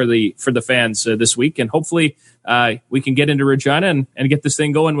preview for the fans this week, and hopefully we can get into Regina and get this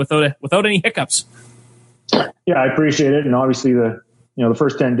thing going without any hiccups. Yeah, I appreciate it, and obviously the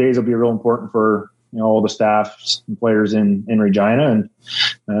first 10 days will be real important for all the staff and players in Regina, and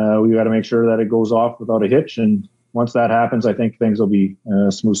we got to make sure that it goes off without a hitch. And once that happens, I think things will be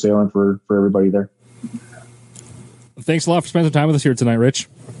smooth sailing for everybody there. Thanks a lot for spending time with us here tonight, Rich.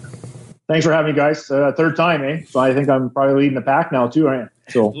 Thanks for having me, guys. Third time, eh? So I think I'm probably leading the pack now too, right?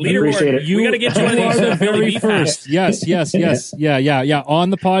 So I appreciate it. We got to get you on the very first. Yes. Yeah. On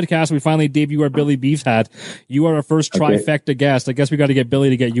the podcast, we finally debut our Billy Beef hat. You are our first trifecta guest. I guess we got to get Billy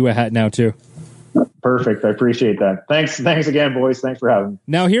to get you a hat now too. Perfect. I appreciate that. Thanks again, boys. Thanks for having me.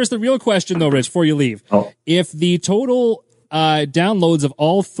 Now, here's the real question, though, Rich, before you leave. Oh. If the total downloads of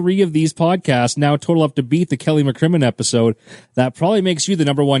all three of these podcasts now total up to beat the Kelly McCrimmon episode, that probably makes you the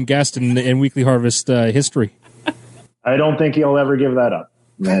number one guest in Weekly Harvest history. I don't think he'll ever give that up.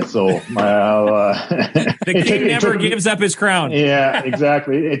 So the king never gives up his crown. Yeah,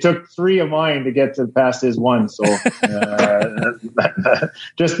 exactly. It took 3 of mine to get to past his 1. So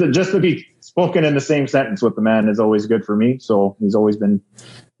just to be spoken in the same sentence with the man is always good for me. So he's always been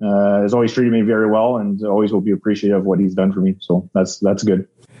has always treated me very well, and always will be appreciative of what he's done for me. So that's good.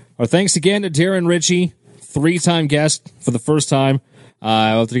 Well, thanks again to Darren Ritchie, 3-time guest for the first time.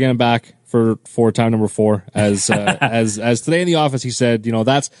 I'll have to get him back for time number 4. As today in the office, he said,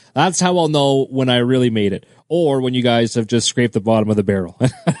 that's how I'll know when I really made it, or when you guys have just scraped the bottom of the barrel. So,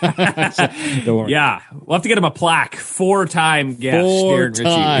 don't worry. Yeah, we'll have to get him a plaque. 4-time guest, Darren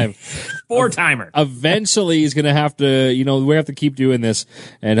Ritchie. 4-timer. Eventually, he's going to have to, we have to keep doing this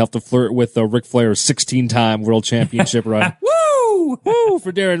and have to flirt with Ric Flair's 16-time world championship run. Woo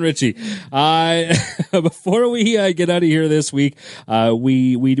for Darren Ritchie. Before we get out of here this week,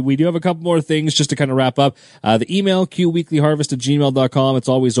 we do have a couple more things just to kind of wrap up. The email, qweeklyharvest@gmail.com. It's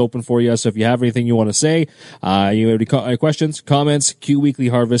always open for you. So if you have anything you want to say, you have any questions, comments,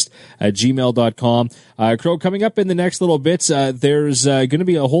 qweeklyharvest@gmail.com. Crow, coming up in the next little bit, there's going to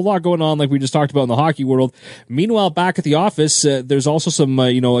be a whole lot going on like we just talked about in the hockey world. Meanwhile, back at the office, there's also some,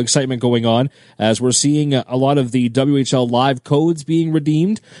 excitement going on as we're seeing a lot of the WHL live codes being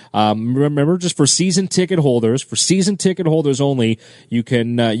redeemed. Remember, just for season ticket holders only, you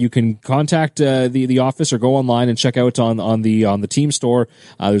can contact the office or go online and check out on the team store.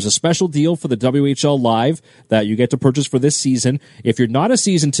 There's a special deal for the WHL live that you get to purchase for this season. If you're not a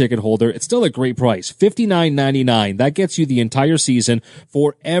season ticket holder, it's still a great price, $59.99. That gets you the entire season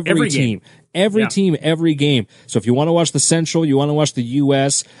for every team. Every team, every game. So if you want to watch the Central, you want to watch the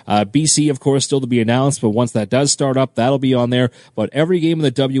U.S., BC, of course, still to be announced, but once that does start up, that'll be on there. But every game in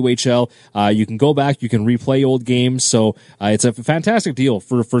the WHL, you can go back, you can replay old games. So it's a fantastic deal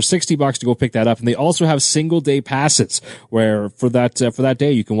for $60 to go pick that up. And they also have single day passes where for that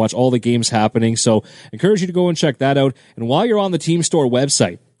day, you can watch all the games happening. So I encourage you to go and check that out. And while you're on the team store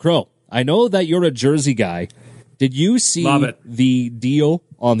website, Crow, I know that you're a jersey guy. Did you see the deal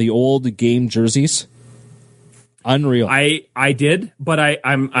on the old game jerseys? Unreal. I did, but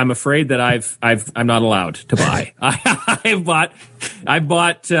I'm afraid that I'm not allowed to buy. I've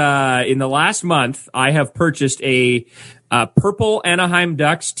bought in the last month. I have purchased a purple Anaheim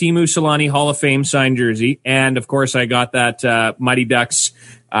Ducks Teemu Selanne Hall of Fame signed jersey, and of course I got that Mighty Ducks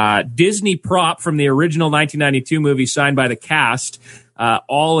Disney prop from the original 1992 movie signed by the cast.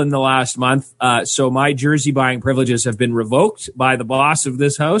 All in the last month. So my jersey buying privileges have been revoked by the boss of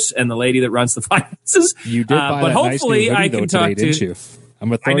this house and the lady that runs the finances. You did buy but that hopefully nice new hoodie, I can talk today, didn't you? I'm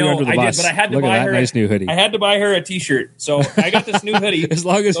going to throw you under the bus. But I had to Look buy at that her nice new hoodie. I had to buy her a T-shirt, so I got this new hoodie. As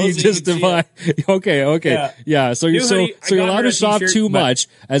long as you just divide. Okay. Yeah. So you're allowed to shop too much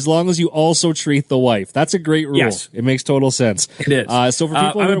as long as you also treat the wife. That's a great rule. Yes. It makes total sense. It is. So for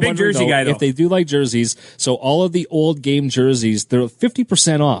people who are wondering if they do like jerseys, so all of the old game jerseys, they're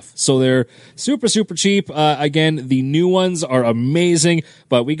 50% off. So they're super, super cheap. Again, the new ones are amazing,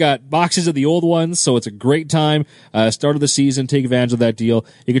 but we got boxes of the old ones, so it's a great time. Start of the season, take advantage of that deal.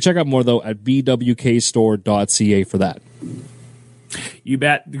 You can check out more though at bwkstore.ca for that. You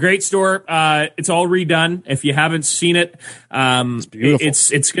bet. The great store. It's all redone. If you haven't seen it, It's beautiful.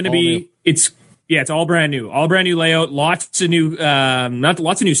 It's going to be. It's all brand new. All brand new layout. Lots of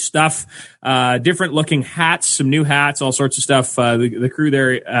new stuff. Different looking hats. Some new hats. All sorts of stuff. The crew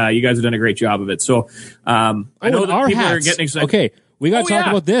there. You guys have done a great job of it. So I know that people are getting excited. Okay. We got to talk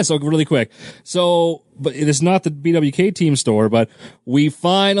about this really quick. So, but it is not the BWK team store, but we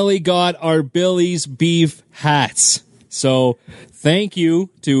finally got our Billy's Beef hats. So, thank you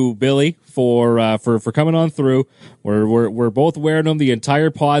to Billy for coming on through. We're both wearing them the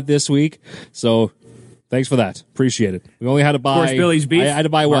entire pod this week. So, thanks for that. Appreciate it. We only had to buy, of course, Billy's Beef. I had to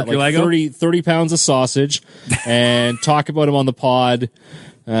buy what, like 30 pounds of sausage and talk about them on the pod,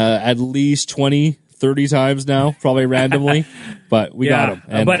 at least 20-30 times now, probably randomly, but we got them.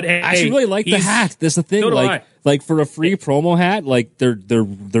 And but I actually really like the hat. That's the thing. So like for a free promo hat, like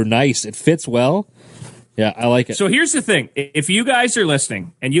they're nice. It fits well. Yeah, I like it. So here's the thing: if you guys are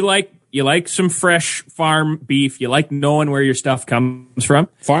listening and you like some fresh farm beef, you like knowing where your stuff comes from,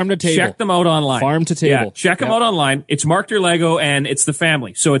 farm to table. Check them out online. Farm to table. Yeah, check them out online. It's Mark Derlego and it's the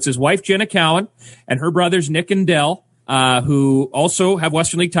family. So it's his wife Jenna Cowan and her brothers Nick and Dell. Who also have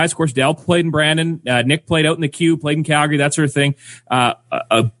Western League ties. Of course, Dell played in Brandon. Nick played out in the Q, played in Calgary, that sort of thing.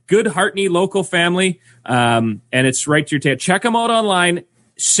 A good Hartney local family. And it's right to your tail. Check them out online.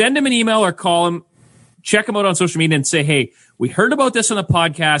 Send him an email or call him. Check him out on social media and say, hey, we heard about this on the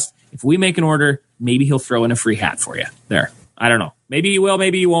podcast. If we make an order, maybe he'll throw in a free hat for you. There. I don't know. Maybe he will,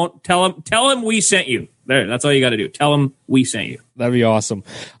 maybe he won't. Tell him we sent you. There, that's all you got to do. Tell him we sent you. That'd be awesome.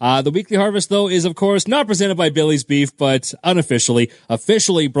 The Weekly Harvest, though, is, of course, not presented by Billy's Beef, but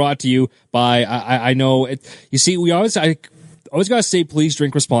officially brought to you by, I know, you see, I always got to say, please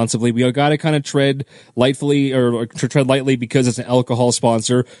drink responsibly. We got to kind of tread lightly or tread lightly because it's an alcohol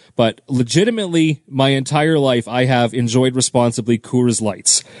sponsor. But legitimately, my entire life, I have enjoyed responsibly Coors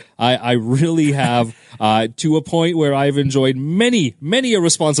Lights. I really have, to a point where I've enjoyed many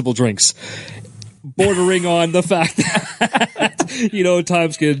irresponsible drinks, bordering on the fact that,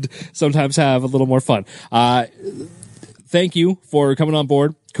 times could sometimes have a little more fun. Thank you for coming on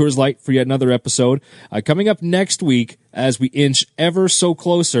board, Coors Light, for yet another episode. Coming up next week, as we inch ever so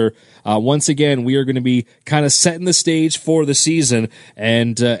closer, once again, we are going to be kind of setting the stage for the season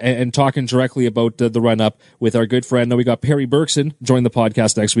and talking directly about the run-up with our good friend. Now we got Perry Berkson join the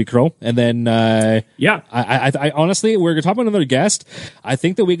podcast next week, Crow. And then, I honestly, we're going to talk about another guest. I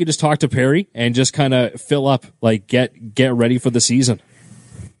think that we could just talk to Perry and just kind of fill up, like get ready for the season.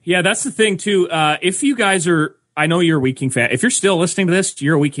 Yeah, that's the thing, too. If you guys are... I know you're a Wheat King fan. If you're still listening to this,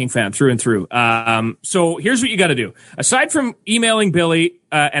 you're a Wheat King fan through and through. So here's what you got to do. Aside from emailing Billy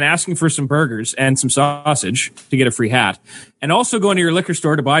and asking for some burgers and some sausage to get a free hat, and also going to your liquor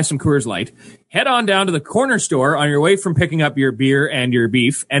store to buy some Coors Light, head on down to the corner store on your way from picking up your beer and your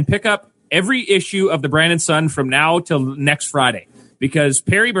beef and pick up every issue of the Brandon Sun from now till next Friday. Because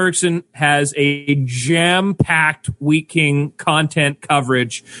Perry Berkson has a jam-packed Wheat King content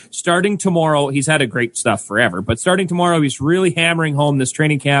coverage starting tomorrow. He's had a great stuff forever, but starting tomorrow, he's really hammering home this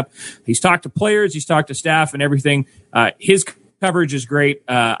training camp. He's talked to players, he's talked to staff and everything. His coverage is great.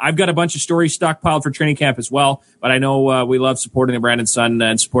 I've got a bunch of stories stockpiled for training camp as well, but I know we love supporting the Brandon Sun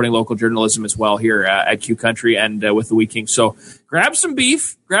and supporting local journalism as well here at Q Country and with the Wheat King. So grab some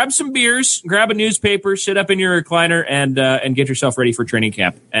beef, grab some beers, grab a newspaper, sit up in your recliner, and get yourself ready for training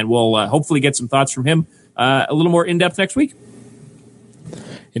camp. And we'll hopefully get some thoughts from him a little more in-depth next week.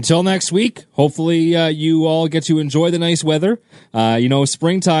 Until next week, hopefully you all get to enjoy the nice weather.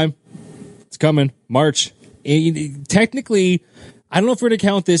 Springtime, it's coming, March. Technically, I don't know if we're going to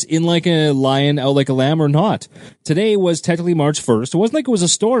count this in like a lion out like a lamb or not. Today was technically March 1st. It wasn't like it was a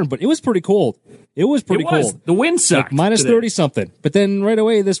storm, but it was pretty cold. It was pretty cold. The wind sucked. Like minus 30 something. But then right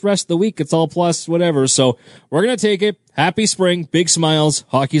away, this rest of the week, it's all plus whatever. So we're going to take it. Happy spring. Big smiles.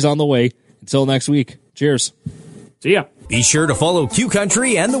 Hockey's on the way. Until next week. Cheers. See ya. Be sure to follow Q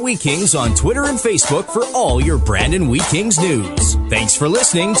Country and the Wheat Kings on Twitter and Facebook for all your Brandon Wheat Kings news. Thanks for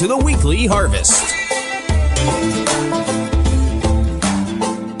listening to the Weekly Harvest.